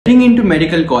Getting into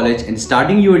medical college and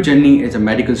starting your journey as a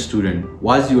medical student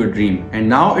was your dream, and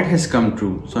now it has come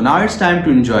true. So now it's time to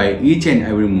enjoy each and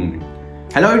every moment.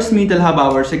 Hello, it's me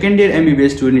TalhaBabar, second year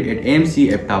MBBS student at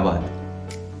AMC Ahmedabad.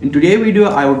 In today's video,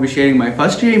 I will be sharing my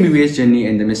first year MBBS journey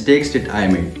and the mistakes that I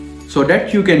made, so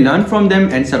that you can learn from them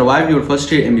and survive your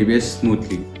first year MBBS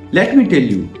smoothly. Let me tell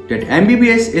you that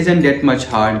MBBS isn't that much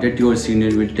hard that your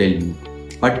senior will tell you.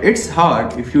 But it's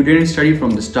hard if you didn't study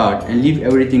from the start and leave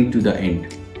everything to the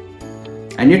end.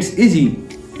 And it's easy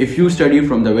if you study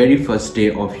from the very first day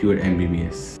of your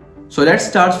MBBS. So let's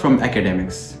start from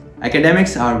academics.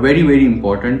 Academics are very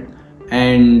important,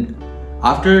 and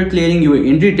after clearing your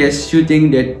entry tests, you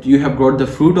think that you have got the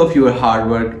fruit of your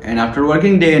hard work, and after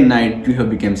working day and night, you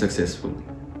have become successful.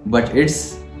 But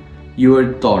it's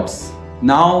your thoughts.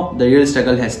 Now the real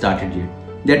struggle has started yet.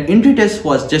 That entry test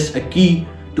was just a key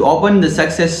to open the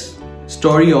success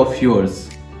story of yours.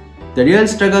 The real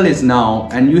struggle is now,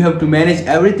 and you have to manage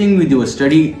everything with your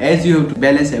study as you have to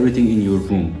balance everything in your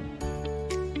room.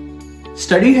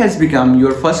 Study has become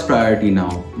your first priority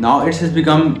now. Now it has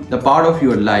become the part of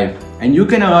your life, and you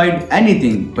can avoid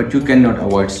anything, but you cannot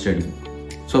avoid study.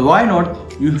 So why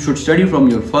not? You should study from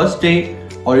your first day,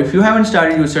 or if you haven't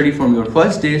started your study from your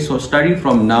first day, so study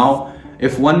from now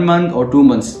if 1 month or 2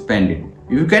 months spend it.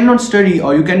 If you cannot study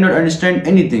or you cannot understand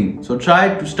anything, so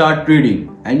try to start reading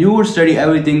and you will study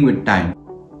everything with time.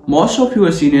 Most of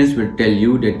your seniors will tell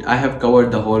you that I have covered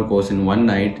the whole course in one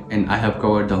night and I have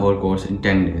covered the whole course in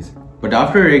 10 days. But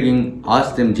after ragging,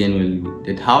 ask them genuinely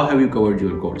that how have you covered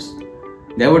your course?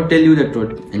 They would tell you the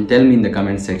truth and tell me in the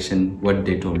comment section what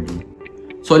they told you.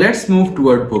 So let's move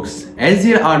toward books, as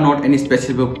there are not any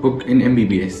specific book in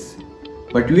MBBS.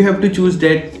 But you have to choose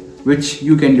that which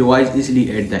you can revise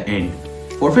easily at the end.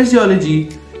 For physiology,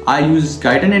 I use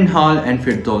Guyton and Hall and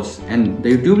Firdaus, and the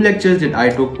YouTube lectures that I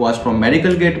took was from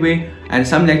Medical Gateway, and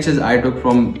some lectures I took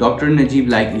from Dr. Najib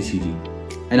like ECG.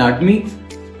 Anatomy,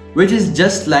 which is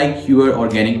just like your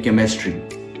organic chemistry.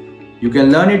 You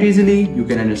can learn it easily, you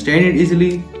can understand it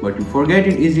easily, but you forget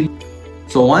it easily.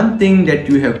 So one thing that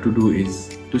you have to do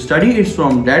is to study it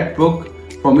from that book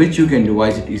from which you can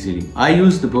revise it easily. I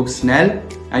use the book Snell,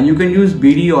 and you can use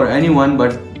BD or anyone,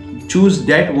 but choose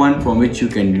that one from which you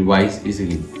can revise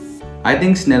easily. I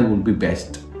think Snell would be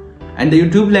best. And the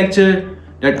YouTube lecture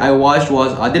that I watched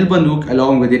was Adil Banduk.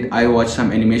 Along with it, I watched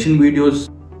some animation videos,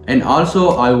 and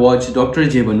also I watched Dr.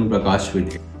 J. Banu Prakash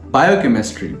with it.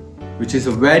 Biochemistry, which is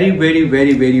a very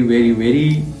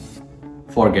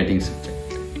forgetting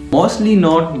subject. Mostly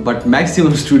not, but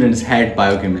maximum students had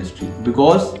biochemistry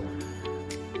because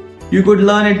you could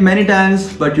learn it many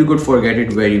times, but you could forget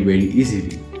it very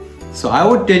easily. So I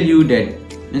would tell you that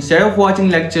instead of watching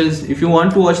lectures, if you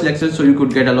want to watch lectures, so you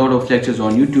could get a lot of lectures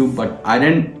on YouTube, but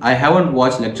I haven't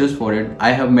watched lectures for it.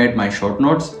 I have made my short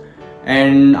notes,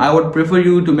 and I would prefer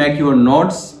you to make your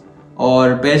notes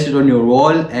or paste it on your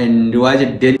wall and revise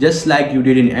it daily, just like you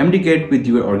did in MDCAT with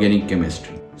your organic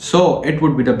chemistry. So it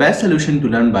would be the best solution to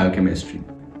learn biochemistry.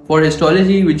 For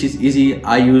histology, which is easy,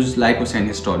 I use Lycosine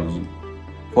histology.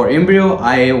 For embryo,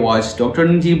 I watched Dr.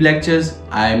 Najib lectures,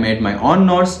 I made my own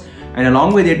notes, and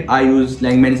along with it, I use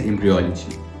Langman's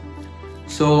Embryology.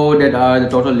 So that are the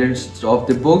total lists of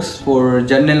the books. For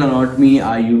general anatomy,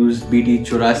 I use BT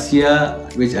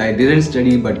Churasia, which I didn't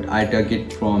study, but I took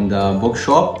it from the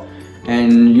bookshop,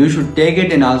 and you should take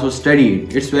it and also study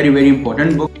it. It's very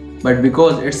important book, but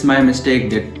because it's my mistake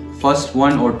that first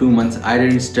 1 or 2 months I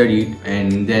didn't study it,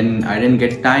 and then I didn't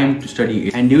get time to study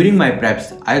it. And during my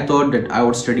preps, I thought that I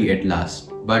would study at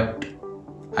last, but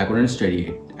I couldn't study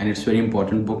it, and it's a very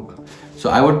important book. So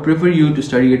I would prefer you to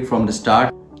study it from the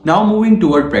start. Now moving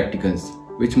toward practicals,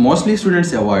 which mostly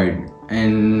students avoid,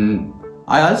 and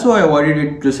I also avoided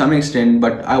it to some extent,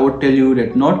 but I would tell you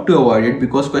that not to avoid it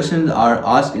because questions are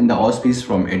asked in the auspice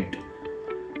from it.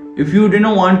 If you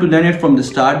didn't want to learn it from the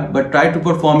start, but try to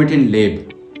perform it in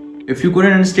lab. If you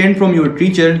couldn't understand from your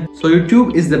teacher, so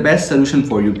YouTube is the best solution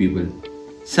for you people.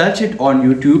 Search it on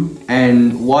YouTube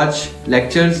and watch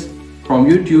lectures from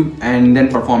YouTube and then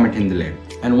perform it in the lab.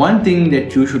 And one thing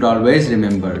that you should always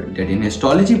remember, that in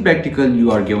histology practical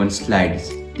you are given slides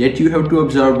that you have to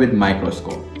observe with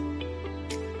microscope.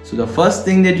 So the first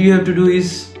thing that you have to do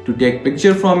is to take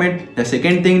picture from it. The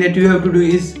second thing that you have to do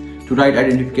is to write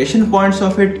identification points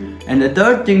of it. And the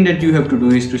third thing that you have to do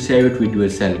is to save it with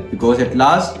yourself, because at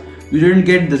last you didn't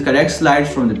get the correct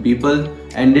slides from the people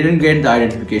and didn't get the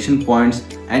identification points,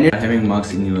 and you're having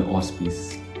marks in your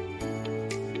auspice.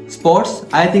 Sports,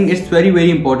 I think it's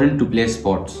very important to play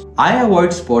sports. I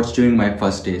avoid sports during my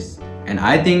first days, and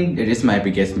I think that is my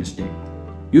biggest mistake.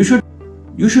 You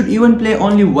should even play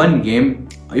only one game.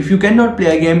 If you cannot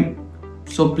play a game,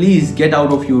 So please get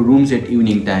out of your rooms at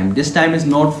evening time. This time is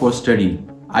not for study.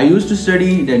 I used to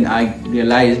study, then I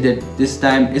realized that this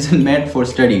time isn't meant for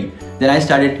study. Then I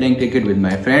started playing cricket with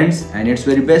my friends, and it's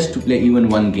very best to play even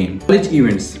one game. College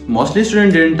events. Mostly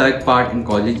students didn't take part in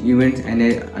college events, and I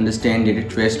understand that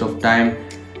it's waste of time,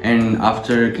 and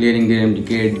after clearing their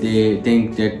MDCAT they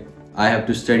think that I have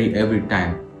to study every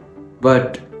time.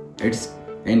 But it's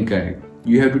incorrect.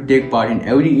 You have to take part in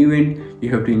every event, you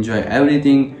have to enjoy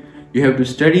everything, you have to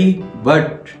study,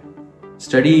 but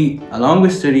study along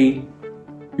with study.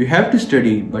 You have to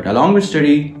study, but along with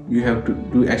study, you have to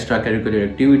do extracurricular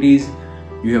activities,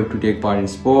 you have to take part in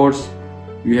sports,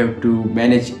 you have to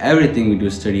manage everything with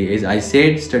your study. As I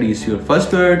said, study is your first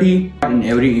priority. In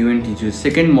every event is your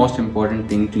second most important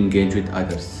thing to engage with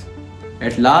others.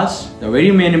 At last, the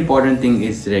very main important thing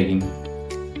is ragging.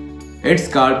 It's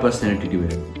called personality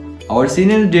development. Our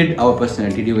seniors did our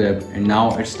personality development, and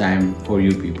now it's time for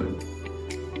you people.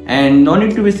 And no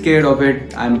need to be scared of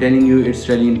it. I'm telling you, it's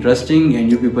really interesting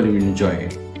and you people will enjoy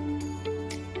it.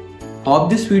 Hope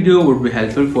this video would be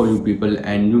helpful for you people,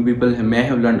 and you people may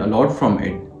have learned a lot from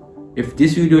it. If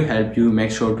this video helped you,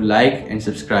 make sure to like and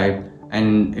subscribe.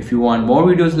 And if you want more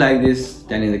videos like this,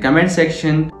 then in the comment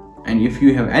section. And if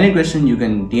you have any question, you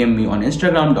can DM me on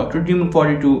Instagram, Dr.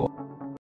 Dream42.